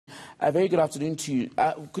A very good afternoon to you.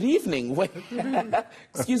 Good evening. Wait.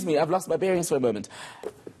 Excuse me, I've lost my bearings for a moment.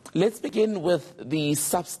 Let's begin with the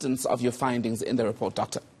substance of your findings in the report,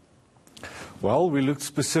 Doctor. Well, we looked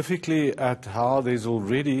specifically at how there's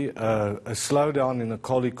already a slowdown in the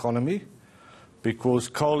coal economy, because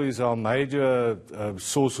coal is our major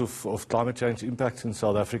source of climate change impacts in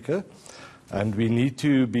South Africa, and we need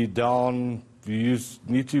to be down,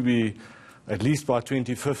 need to be, at least by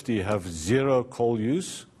 2050, have zero coal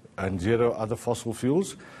use and zero other fossil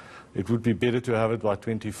fuels. It would be better to have it by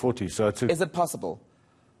 2040. So is it possible?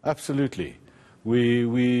 Absolutely.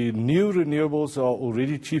 New renewables are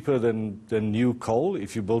already cheaper than new coal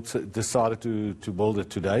if you decided to build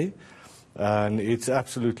it today. And it's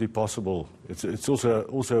absolutely possible. It's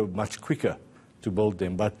also much quicker to build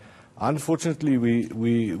them. But unfortunately,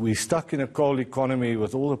 we're stuck in a coal economy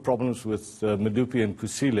with all the problems with Medupi and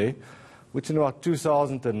Kusile, which in about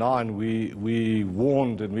 2009 we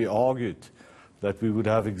warned and we argued that we would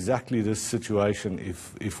have exactly this situation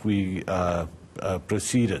if we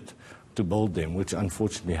proceeded to build them, which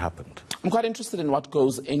unfortunately happened. I'm quite interested in what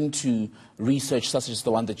goes into research such as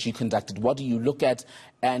the one that you conducted. What do you look at,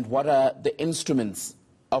 and what are the instruments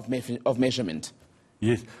of measurement?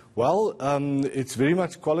 Yes, well, it's very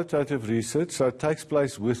much qualitative research, so it takes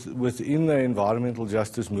place within the environmental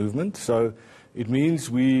justice movement. So it means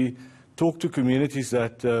we talk to communities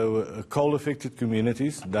that, coal-affected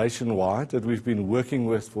communities nationwide that we've been working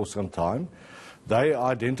with for some time. They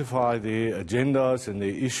identify their agendas and their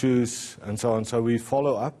issues and so on, so we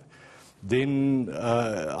follow up. Then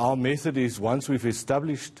our method is, once we've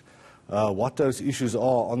established what those issues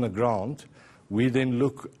are on the ground, we then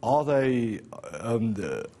look, are they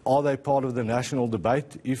part of the national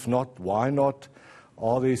debate? If not, why not?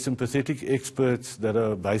 Are there sympathetic experts that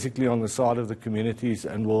are basically on the side of the communities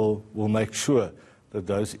and will make sure that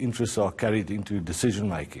those interests are carried into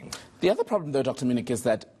decision-making? The other problem, though, Dr. Munnik, is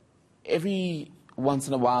that every once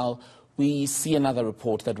in a while we see another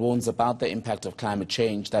report that warns about the impact of climate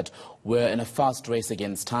change, that we're in a fast race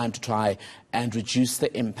against time to try and reduce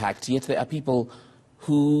the impact. Yet there are people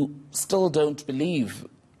who still don't believe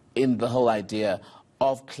in the whole idea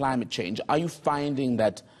of climate change. Are you finding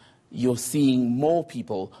that you're seeing more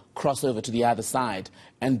people cross over to the other side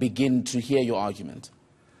and begin to hear your argument?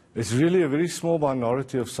 It's really a very small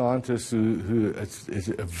minority of scientists it's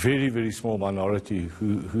a very, very small minority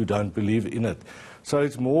who don't believe in it. So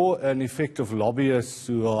it's more an effect of lobbyists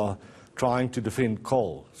who are trying to defend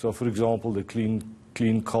coal. So, for example, the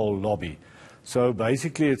clean coal lobby. So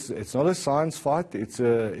basically, it's not a science fight; it's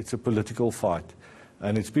a political fight,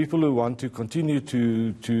 and it's people who want to continue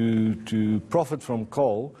to profit from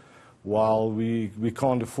coal, while we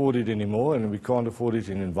can't afford it anymore, and we can't afford it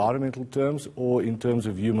in environmental terms or in terms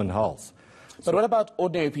of human health. But what about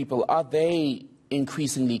ordinary people? Are they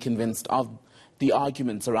increasingly convinced of the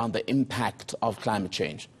arguments around the impact of climate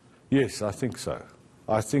change? Yes, I think so.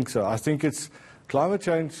 I think climate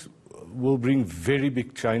change will bring very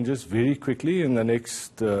big changes very quickly in the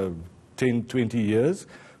next 10, 20 years.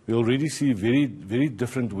 We already see very, very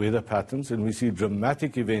different weather patterns, and we see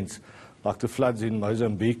dramatic events like the floods in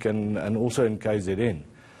Mozambique and also in KZN.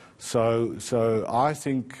 So I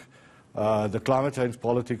think the climate change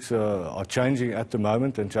politics are changing at the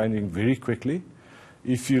moment and changing very quickly.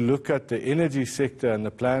 If you look at the energy sector and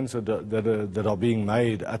the plans that are being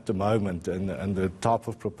made at the moment and the type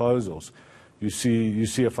of proposals, you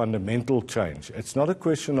see a fundamental change. It's not a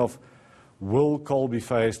question of will coal be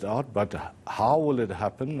phased out, but how will it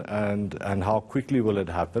happen and how quickly will it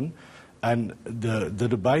happen? And the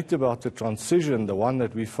debate about the transition, the one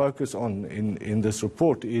that we focus on in this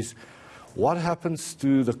report, is what happens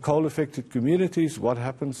to the coal-affected communities, what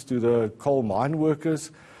happens to the coal mine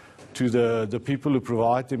workers, to the people who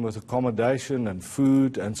provide them with accommodation and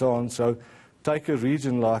food and so on. So take a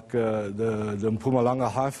region like the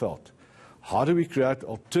Mpumalanga Highveld. How do we create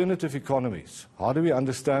alternative economies? How do we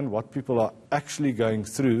understand what people are actually going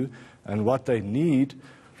through and what they need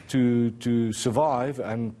to survive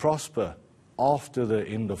and prosper after the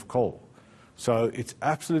end of coal? So it's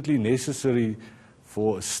absolutely necessary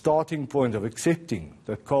for a starting point of accepting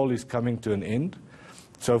that coal is coming to an end.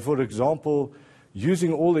 So, for example,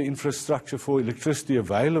 using all the infrastructure for electricity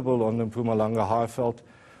available on the Mpumalanga Highveld,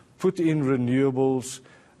 put in renewables,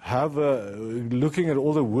 looking at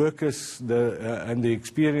all the workers and the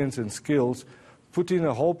experience and skills, put in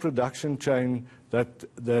a whole production chain that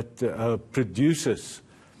produces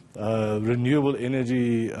renewable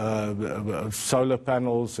energy, solar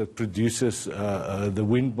panels, that produces the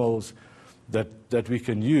windmills that we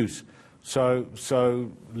can use. So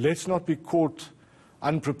let's not be caught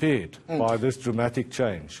unprepared by this dramatic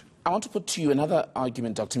change. I want to put to you another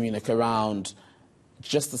argument, Dr. Munnik, around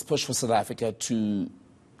just this push for South Africa to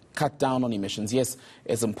cut down on emissions. Yes,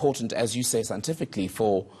 it's important, as you say, scientifically,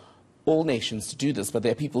 for all nations to do this, but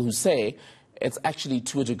there are people who say it's actually,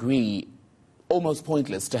 to a degree, almost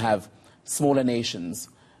pointless to have smaller nations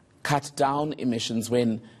cut down emissions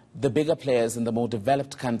when the bigger players in the more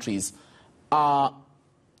developed countries are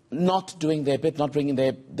not doing their bit, not bringing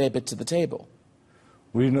their bit to the table.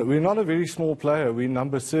 We're not a very small player. We're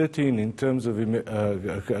number 13 in terms of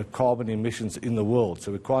carbon emissions in the world,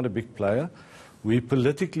 so we're quite a big player. We're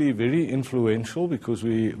politically very influential because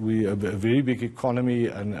we are a very big economy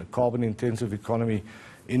and a carbon-intensive economy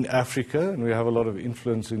in Africa, and we have a lot of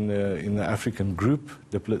influence in the African group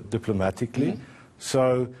diplomatically. Mm-hmm.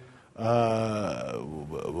 So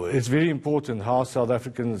it's very important how South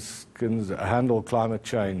Africans can handle climate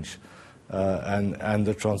change and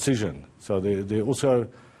the transition. So they also,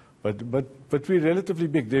 but we're relatively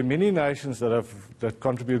big. There are many nations that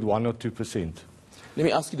contribute 1 or 2%. Let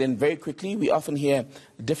me ask you then very quickly. We often hear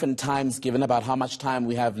different times given about how much time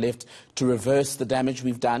we have left to reverse the damage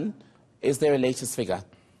we've done. Is there a latest figure?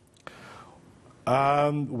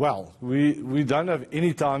 Well, we don't have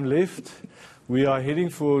any time left. We are heading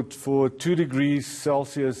for 2 degrees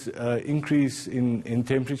Celsius increase in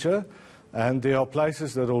temperature, and there are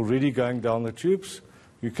places that are already going down the tubes.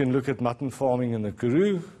 You can look at mutton farming in the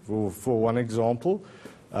Karoo, for one example.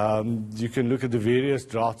 You can look at the various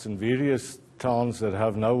droughts in various towns that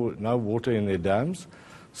have no water in their dams.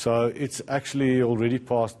 So it's actually already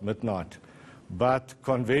past midnight. But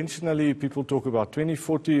conventionally, people talk about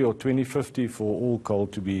 2040 or 2050 for all coal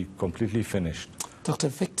to be completely finished. Dr.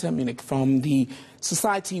 Victor Munnik from the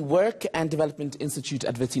Society Work and Development Institute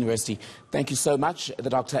at Wits University. Thank you so much.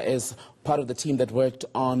 The doctor is part of the team that worked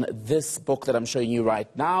on this book that I'm showing you right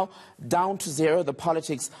now, Down to Zero, The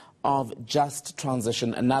Politics of Just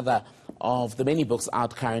Transition, another of the many books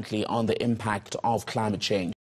out currently on the impact of climate change.